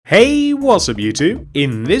Hey, what's up YouTube?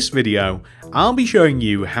 In this video, I'll be showing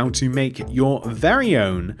you how to make your very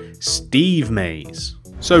own Steve maze.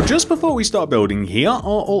 So just before we start building, here are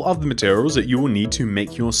all of the materials that you will need to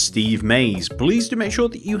make your Steve maze. Please do make sure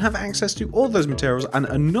that you have access to all those materials and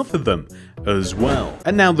enough of them as well.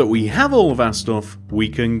 And now that we have all of our stuff, we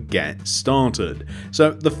can get started.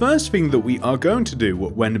 So the first thing that we are going to do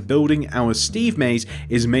when building our Steve maze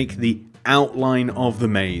is make the outline of the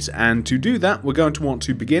maze, and to do that we're going to want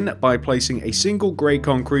to begin by placing a single grey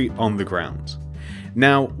concrete on the ground.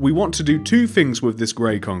 Now we want to do two things with this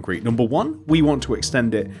grey concrete. Number one, we want to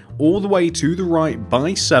extend it all the way to the right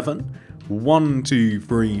by 7. 1, 2,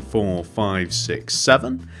 3, 4, 5, 6,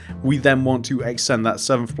 7. We then want to extend that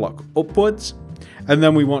 7th block upwards, and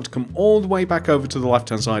then we want to come all the way back over to the left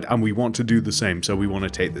hand side and we want to do the same. So we want to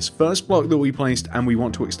take this first block that we placed and we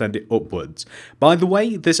want to extend it upwards. By the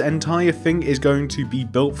way, this entire thing is going to be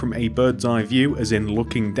built from a bird's eye view, as in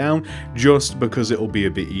looking down, just because it'll be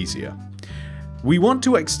a bit easier. We want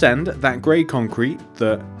to extend that grey concrete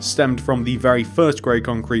that stemmed from the very first grey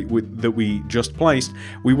concrete that we just placed.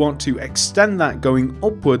 We want to extend that going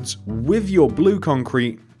upwards with your blue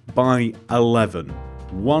concrete by 11.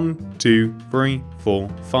 1, 2, 3, 4,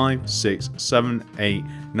 5, 6, 7, 8,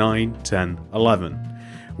 9, 10, 11.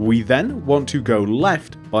 We then want to go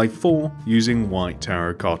left by 4 using white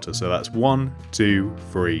terracotta. So that's 1, 2,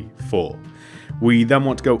 3, 4. We then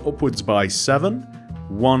want to go upwards by 7.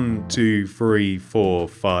 1, 2, 3, 4,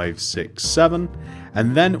 5, 6, 7.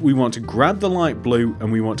 And then we want to grab the light blue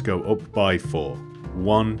and we want to go up by 4.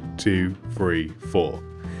 1, 2, 3, 4.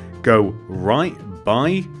 Go right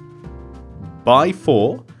by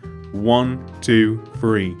 4. 1, 2,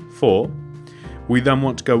 3, 4. We then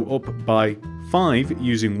want to go up by 5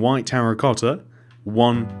 using white terracotta.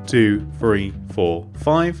 1, 2, 3, 4,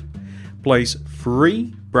 5. Place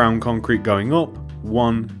 3 brown concrete going up.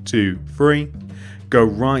 1, 2, 3. Go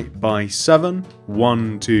right by 7.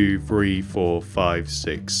 1, 2, 3, 4, 5,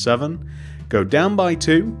 6, 7. Go down by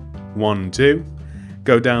 2. 1, 2.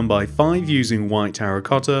 Go down by 5 using white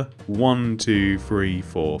terracotta. 1, 2, 3,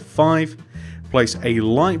 4, 5. Place a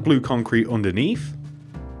light blue concrete underneath.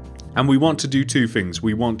 And we want to do two things.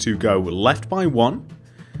 We want to go left by 1.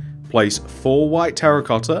 Place 4 white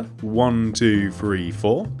terracotta. 1, 2, 3,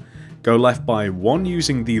 4. Go left by 1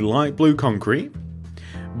 using the light blue concrete.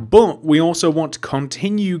 But we also want to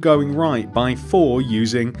continue going right by 4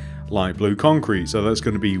 using light blue concrete. So that's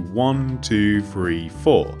going to be 1, 2, 3,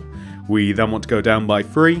 4. We then want to go down by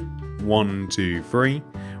 3. 1, 2, 3.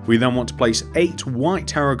 We then want to place 8 white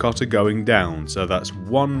terracotta going down. So that's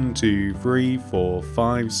 1, 2, 3, 4,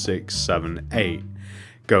 5, 6, 7, 8.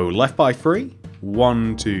 Go left by 3.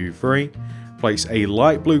 1, 2, 3. Place a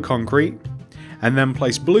light blue concrete. And then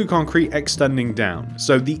place blue concrete extending down.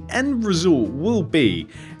 So the end result will be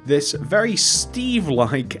this very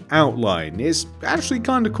Steve-like outline. It's actually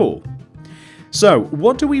kind of cool. So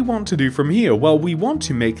what do we want to do from here? Well, we want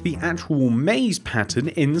to make the actual maze pattern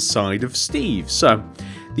inside of Steve. So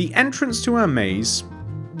the entrance to our maze,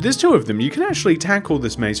 there's 2 of them. You can actually tackle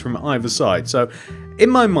this maze from either side. So in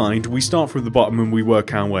my mind, we start from the bottom and we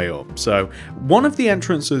work our way up. So one of the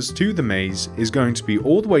entrances to the maze is going to be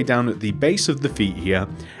all the way down at the base of the feet here.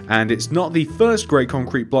 And it's not the first grey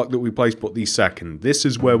concrete block that we place, but the second. This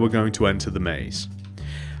is where we're going to enter the maze.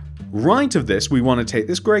 Right of this, we want to take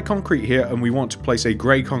this grey concrete here and we want to place a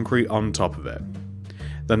grey concrete on top of it.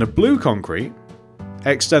 Then a blue concrete.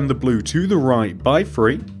 Extend the blue to the right by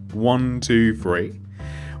 3. 1, 2, 3.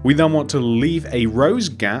 We then want to leave a rose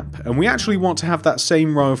gap, and we actually want to have that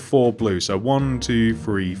same row of 4 blue. So 1, 2,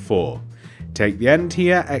 3, 4. Take the end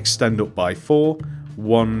here, extend up by 4.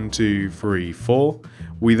 1, 2, 3, 4.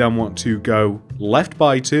 We then want to go left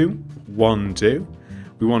by 2. 1, 2.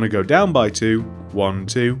 We want to go down by 2. 1,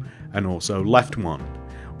 2. And also left 1.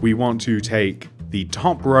 We want to take the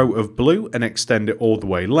top row of blue and extend it all the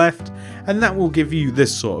way left, and that will give you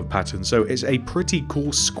this sort of pattern. So it's a pretty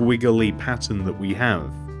cool squiggly pattern that we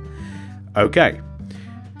have. Okay,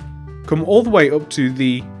 come all the way up to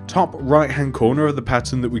the top right hand corner of the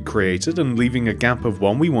pattern that we created, and leaving a gap of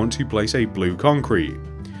 1, we want to place a blue concrete.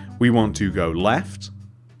 We want to go left,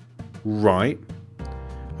 right,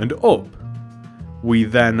 and up. We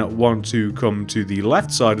then want to come to the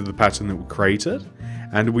left side of the pattern that we created,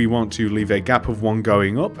 and we want to leave a gap of 1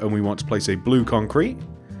 going up, and we want to place a blue concrete.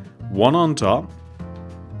 1 on top,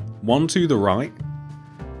 1 to the right,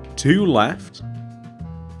 2 left,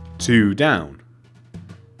 2 down.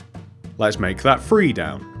 Let's make that 3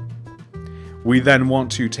 down. We then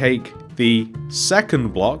want to take the second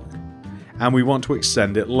block and we want to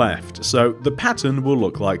extend it left. So the pattern will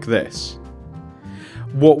look like this.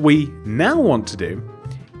 What we now want to do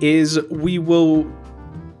is we will,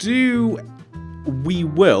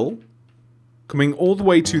 coming all the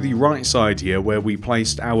way to the right side here where we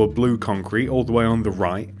placed our blue concrete all the way on the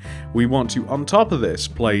right, we want to, on top of this,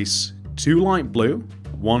 place 2 light blue,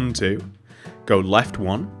 1, 2, go left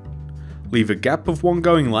 1, leave a gap of 1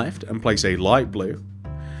 going left and place a light blue,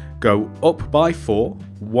 go up by 4,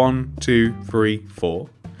 1, 2, 3, 4,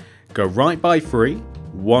 go right by 3,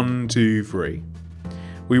 1, 2, 3.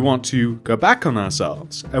 We want to go back on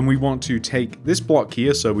ourselves and we want to take this block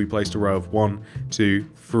here, so we placed a row of 1, 2,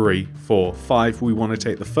 3, 4, 5. We want to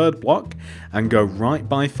take the third block and go right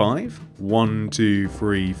by 5, 1, 2,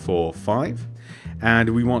 3, 4, 5. And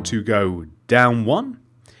we want to go down 1.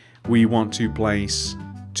 We want to place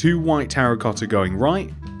 2 white terracotta going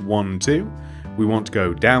right, 1, 2. We want to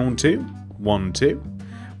go down 2, 1, 2.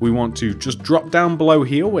 We want to just drop down below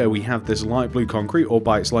here where we have this light blue concrete all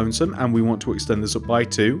by its lonesome, and we want to extend this up by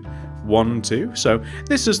 2, 1, 2. So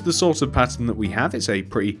this is the sort of pattern that we have. It's a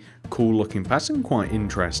pretty cool looking pattern, quite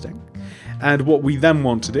interesting. And what we then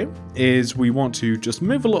want to do is we want to just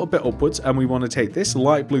move a little bit upwards, and we want to take this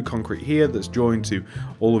light blue concrete here that's joined to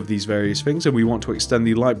all of these various things, and we want to extend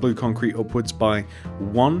the light blue concrete upwards by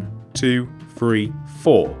 1, 2, 3,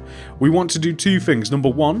 4. We want to do 2 things. Number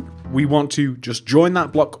 1, we want to just join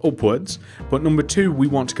that block upwards, but number 2, we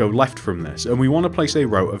want to go left from this, and we want to place a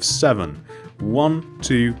row of 7. 1,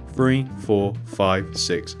 2, 3, 4, 5,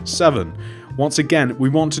 6, 7. Once again, we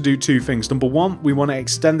want to do 2 things. Number 1, we want to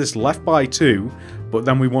extend this left by 2, but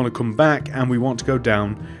then we want to come back and we want to go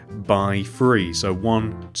down by 3. So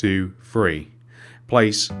 1, 2, 3.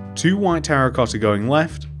 Place 2 white terracotta going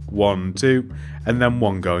left, 1, 2, and then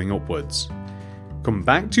 1 going upwards. Come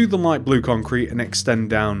back to the light blue concrete and extend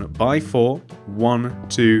down by 4, 1,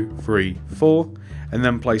 2, 3, 4, and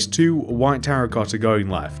then place 2 white terracotta going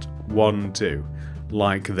left, 1, 2,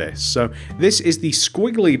 like this. So this is the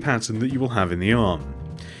squiggly pattern that you will have in the arm.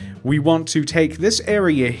 We want to take this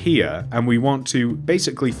area here and we want to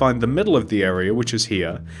basically find the middle of the area, which is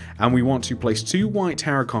here, and we want to place 2 white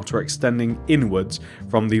terracotta extending inwards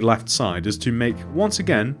from the left side as to make, once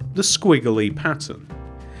again, the squiggly pattern.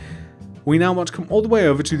 We now want to come all the way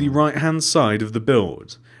over to the right hand side of the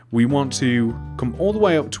build. We want to come all the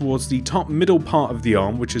way up towards the top middle part of the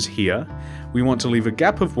arm, which is here. We want to leave a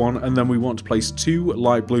gap of 1, and then we want to place 2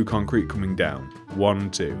 light blue concrete coming down,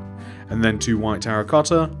 1, 2, and then 2 white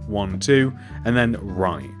terracotta, 1, 2, and then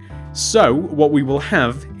right. So what we will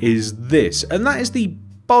have is this, and that is the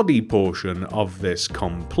body portion of this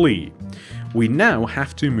complete. We now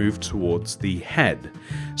have to move towards the head.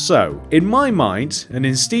 So, in my mind, and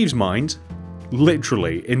in Steve's mind,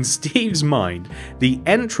 literally, in Steve's mind, the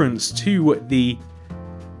entrance to the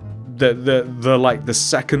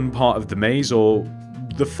second part of the maze, or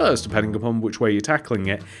the first, depending upon which way you're tackling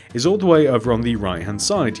it, is all the way over on the right hand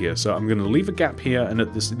side here. So I'm going to leave a gap here, and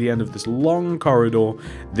at the end of this long corridor,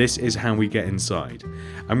 this is how we get inside.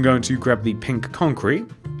 I'm going to grab the pink concrete,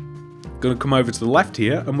 going to come over to the left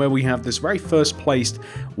here, and where we have this very first placed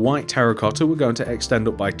white terracotta, we're going to extend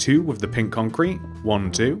up by 2 with the pink concrete,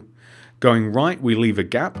 1, 2. Going right, we leave a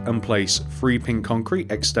gap and place 3 pink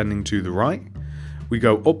concrete extending to the right. We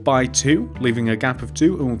go up by 2, leaving a gap of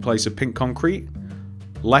 2, and we'll place a pink concrete,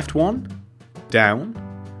 left 1, down,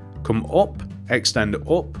 come up, extend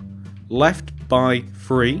up, left by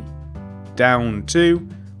 3, down 2,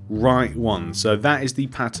 right 1. So that is the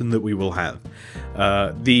pattern that we will have.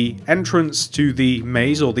 The entrance to the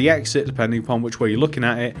maze, or the exit, depending upon which way you're looking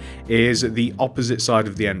at it, is the opposite side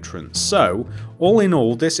of the entrance. So, all in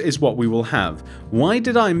all, this is what we will have. Why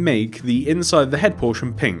did I make the inside of the head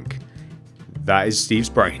portion pink? That is Steve's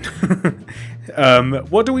brain.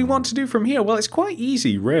 What do we want to do from here? Well, it's quite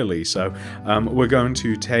easy, really. So we're going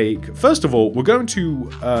to take, first of all, we're going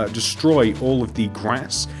to destroy all of the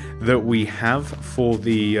grass that we have for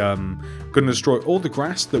the, going to destroy all the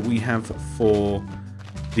grass that we have for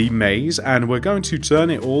the maze, and we're going to turn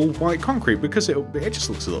it all white concrete because it just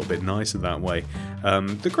looks a little bit nicer that way.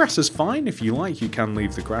 The grass is fine. If you like, you can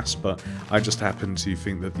leave the grass, but I just happen to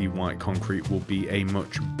think that the white concrete will be a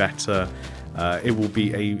much better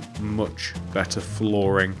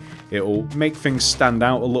flooring. It will make things stand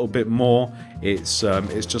out a little bit more. It's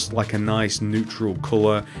just like a nice neutral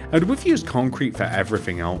color, and we've used concrete for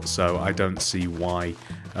everything else, so I don't see why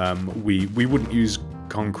we wouldn't use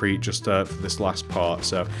concrete just for this last part.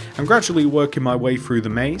 So I'm gradually working my way through the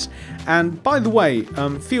maze, and by the way,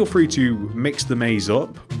 feel free to mix the maze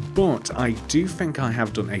up, but I do think I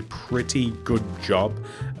have done a pretty good job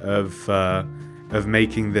of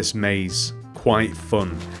making this maze quite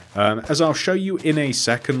fun. As I'll show you in a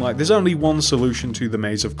second, like there's only one solution to the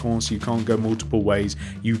maze, of course. You can't go multiple ways.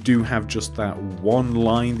 You do have just that one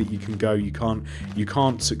line that you can go. You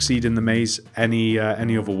can't succeed in the maze any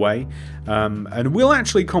other way. And we'll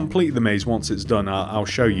actually complete the maze once it's done. I'll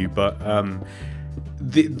show you, but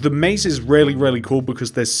the maze is really, really cool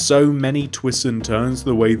because there's so many twists and turns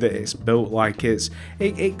the way that it's built. Like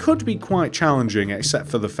it could be quite challenging, except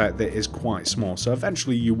for the fact that it is quite small, so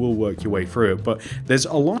eventually you will work your way through it. But there's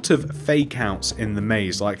a lot of fake outs in the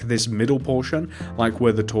maze, like this middle portion, like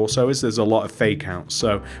where the torso is, there's a lot of fake outs.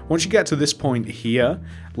 So once you get to this point here,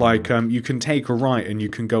 like you can take a right and you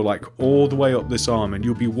can go like all the way up this arm, and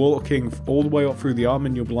you'll be walking all the way up through the arm,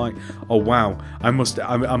 and you'll be like, oh wow, I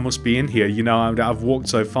must be in here, you know, I've walked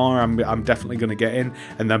so far, I'm definitely going to get in,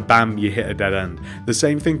 and then bam, you hit a dead end. The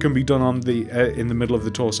same thing can be done on the in the middle of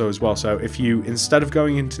the torso as well. So if you, instead of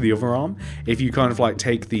going into the other arm, if you kind of like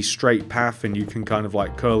take the straight path and you can kind of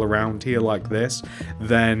like curl around here like this,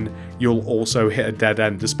 then you'll also hit a dead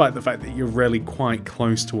end, despite the fact that you're really quite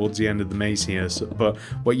close towards the end of the maze here. But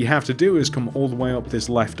what you have to do is come all the way up this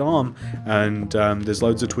left arm, and there's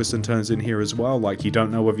loads of twists and turns in here as well. Like you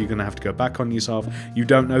don't know whether you're going to have to go back on yourself. You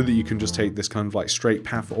don't know that you can just take this kind of like straight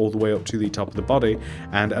path all the way up to the top of the body,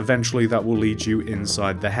 and eventually that will lead you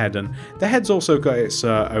inside the head. And the head's also got its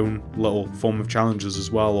own little form of challenges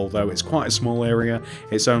as well, although it's quite a small area.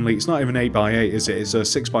 It's not even 8x8, is it? It's a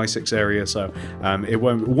 6x6 area, so it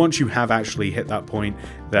won't, once you have actually hit that point,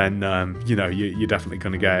 then you know, you're definitely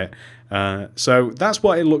going to get it. So that's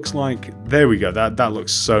what it looks like. There we go. That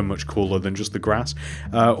looks so much cooler than just the grass.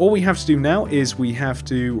 All we have to do now is we have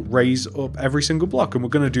to raise up every single block, and we're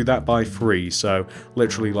going to do that by 3. So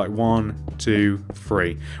literally like 1, 2,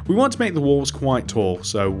 3. We want to make the walls quite tall.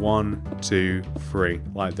 So 1, 2, 3,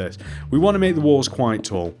 like this. We want to make the walls quite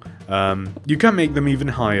tall. You can make them even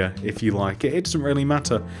higher if you like it. It doesn't really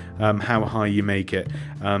matter how high you make it.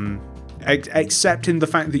 Except in the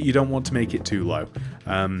fact that you don't want to make it too low.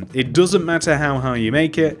 It doesn't matter how high you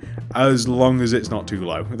make it, as long as it's not too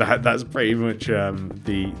low. That's pretty much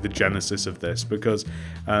the genesis of this, because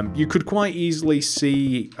you could quite easily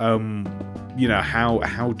see you know,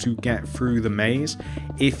 how to get through the maze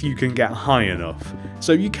if you can get high enough.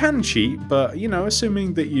 So you can cheat, but you know,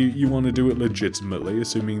 assuming that you want to do it legitimately,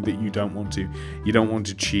 assuming that you don't want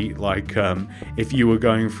to cheat. Like if you were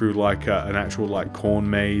going through like an actual like corn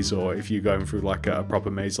maze, or if you're going through like a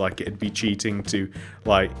proper maze, like it'd be cheating to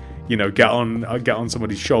like, you know, get on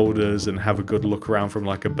somebody's shoulders and have a good look around from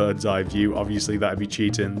like a bird's eye view. Obviously that'd be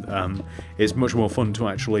cheating. It's much more fun to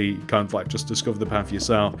actually kind of like just discover the path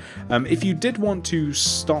yourself. If you did want to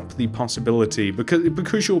stop the possibility,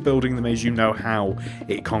 because you're building the maze, you know how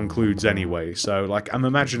it concludes anyway. So like, I'm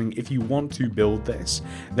imagining if you want to build this,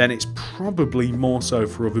 then it's probably more so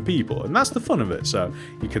for other people, and that's the fun of it. So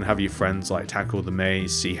you can have your friends like tackle the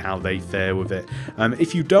maze, see how they fare with it.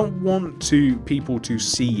 If you don't want people to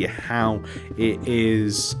see how it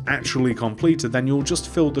is actually completed, then you'll just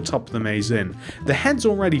fill the top of the maze in. The head's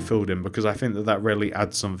already filled in because I think that really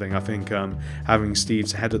adds something. I think having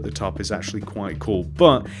Steve's head at the top is actually quite cool.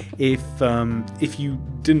 But if you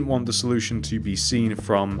didn't want the solution to be seen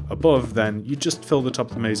from above, then you just fill the top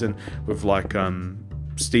of the maze in with like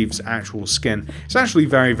Steve's actual skin. It's actually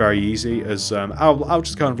very, very easy, as I'll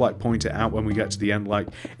just kind of like point it out when we get to the end. Like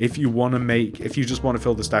if you just want to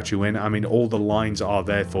fill the statue in, I mean, all the lines are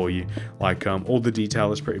there for you. Like all the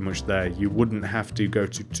detail is pretty much there. You wouldn't have to go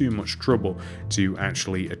to too much trouble to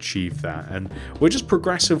actually achieve that. And we're just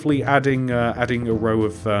progressively adding a row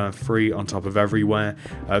of 3 on top of everywhere.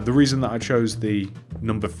 The reason that I chose the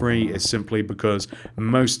number 3 is simply because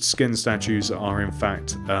most skin statues are in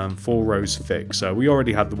fact 4 rows thick. So we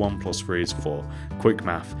already had the 1 + 3 is 4. Quick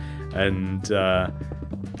math, and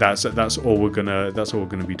that's all we're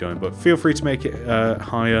gonna be doing. But feel free to make it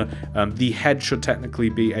higher. The head should technically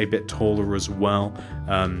be a bit taller as well,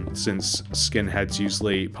 since skinheads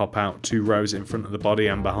usually pop out 2 rows in front of the body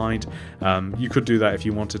and behind. You could do that if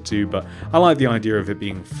you wanted to, but I like the idea of it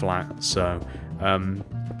being flat. So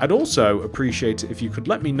I'd also appreciate it if you could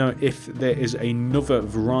let me know if there is another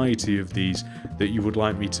variety of these that you would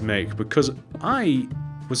like me to make, because I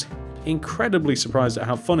was incredibly surprised at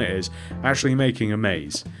how fun it is actually making a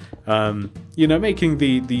maze. You know, making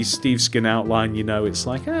the Steve skin outline, you know, it's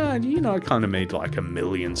like, you know, I kind of made like 1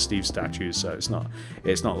 million Steve statues, so it's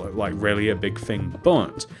not like really a big thing.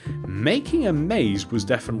 But making a maze was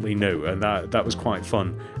definitely new, and that was quite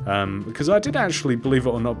fun, because I did actually, believe it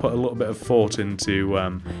or not, put a little bit of thought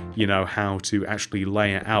into, you know, how to actually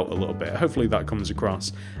lay it out a little bit. Hopefully that comes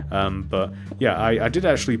across. But yeah, I did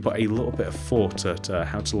actually put a little bit of thought at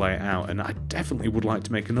how to lay it out, and I definitely would like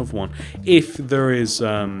to make another one if there is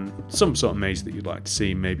some sort of maze that you'd like to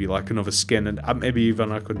see, maybe like another skin, and maybe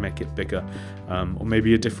even I could make it bigger, or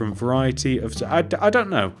maybe a different variety of. I don't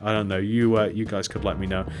know. You guys could let me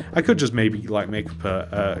know. I could just maybe like make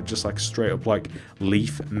up just like a straight up like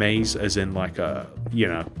leaf maze, as in like a, you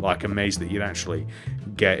know, like a maze that you'd actually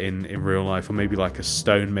get in real life, or maybe like a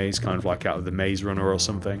stone maze, kind of like out of the Maze Runner or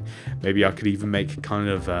something. Maybe I could even make kind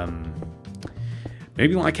of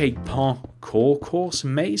maybe like a parkour course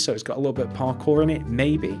maze, so it's got a little bit of parkour in it,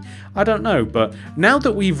 maybe. I don't know, but now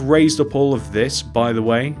that we've raised up all of this, by the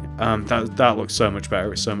way, that looks so much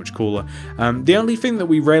better, it's so much cooler. The only thing that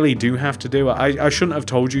we really do have to do, I shouldn't have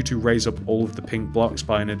told you to raise up all of the pink blocks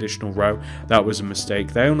by an additional row. That was a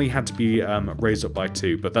mistake. They only had to be raised up by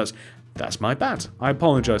 2, but that's my bad. I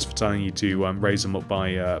apologize for telling you to raise them up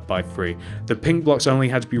by 3. The pink blocks only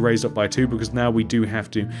had to be raised up by 2 because now we do have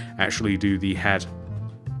to actually do the head.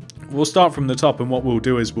 We'll start from the top, and what we'll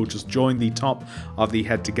do is we'll just join the top of the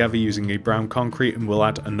head together using a brown concrete, and we'll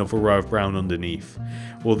add another row of brown underneath.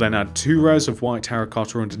 We'll then add 2 rows of white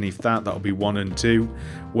terracotta underneath that. That'll be 1 and 2.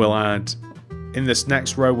 We'll add, in this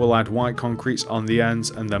next row, we'll add white concretes on the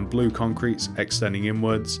ends, and then blue concretes extending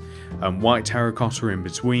inwards, and white terracotta in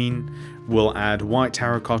between. We'll add white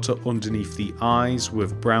terracotta underneath the eyes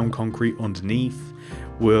with brown concrete underneath.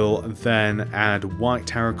 We'll then add white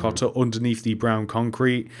terracotta underneath the brown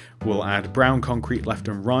concrete. We'll add brown concrete left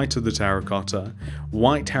and right of the terracotta.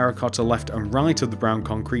 White terracotta left and right of the brown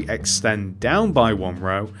concrete, extend down by 1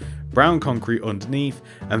 row. Brown concrete underneath,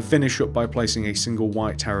 and finish up by placing a single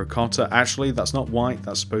white terracotta. Actually, that's not white,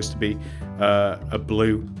 that's supposed to be a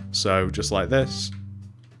blue, so just like this.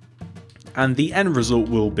 And the end result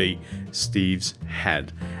will be Steve's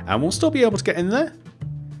head. And we'll still be able to get in there,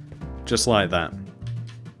 just like that.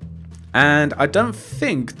 And I don't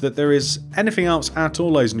think that there is anything else at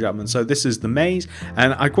all, ladies and gentlemen. So this is the maze,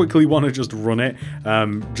 and I quickly want to just run it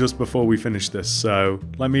just before we finish this. So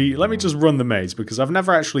let me just run the maze, because I've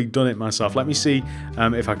never actually done it myself. Let me see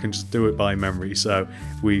if I can just do it by memory. So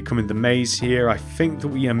we come in the maze here. I think that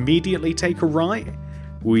we immediately take a right.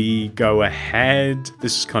 We go ahead.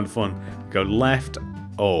 This is kind of fun. Go left.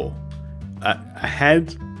 Oh,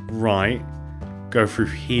 ahead, right. Go through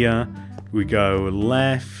here. We go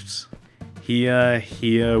left.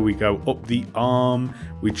 Here, we go up the arm,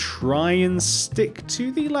 we try and stick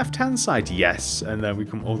to the left-hand side, yes, and then we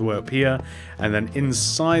come all the way up here, and then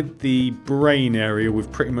inside the brain area,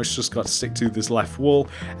 we've pretty much just got to stick to this left wall,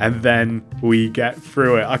 and then we get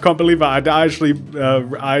through it. I can't believe that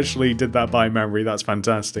I actually did that by memory. That's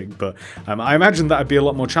fantastic, but I imagine that'd be a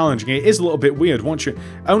lot more challenging. It is a little bit weird once you,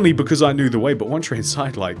 only because I knew the way, but once you're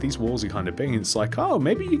inside, like, these walls are kind of big, and it's like, oh,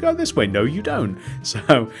 maybe you go this way. No, you don't.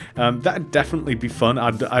 So that'd definitely be fun.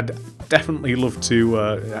 I'd definitely love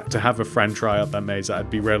to have a friend try out that maze. That'd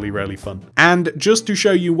be really, really fun. And just to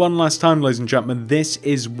show you one last time, ladies and gentlemen, this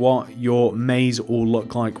is what your maze will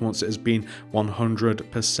look like once it has been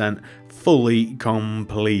 100% fully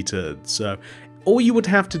completed. So all you would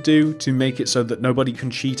have to do to make it so that nobody can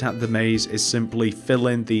cheat at the maze is simply fill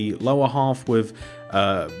in the lower half with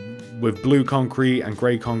blue concrete and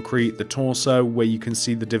grey concrete, the torso where you can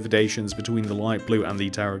see the dividations between the light blue and the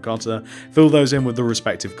terracotta. Fill those in with the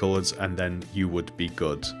respective colours, and then you would be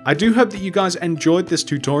good. I do hope that you guys enjoyed this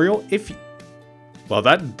tutorial. Well,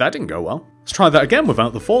 that didn't go well. Let's try that again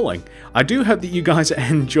without the falling. I do hope that you guys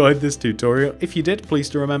enjoyed this tutorial. If you did, please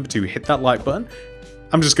do remember to hit that like button.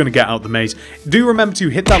 I'm just going to get out the maze. Do remember to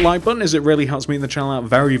hit that like button, as it really helps me and the channel out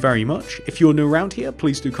very, very much. If you're new around here,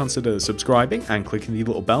 please do consider subscribing and clicking the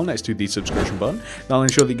little bell next to the subscription button. That'll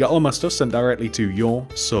ensure that you get all my stuff sent directly to your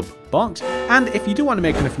sub box. And if you do want to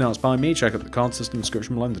make anything else by me, check out the card system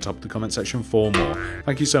description below in the top of the comment section for more.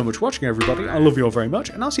 Thank you so much for watching, everybody. I love you all very much,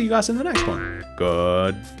 and I'll see you guys in the next one.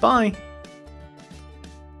 Goodbye.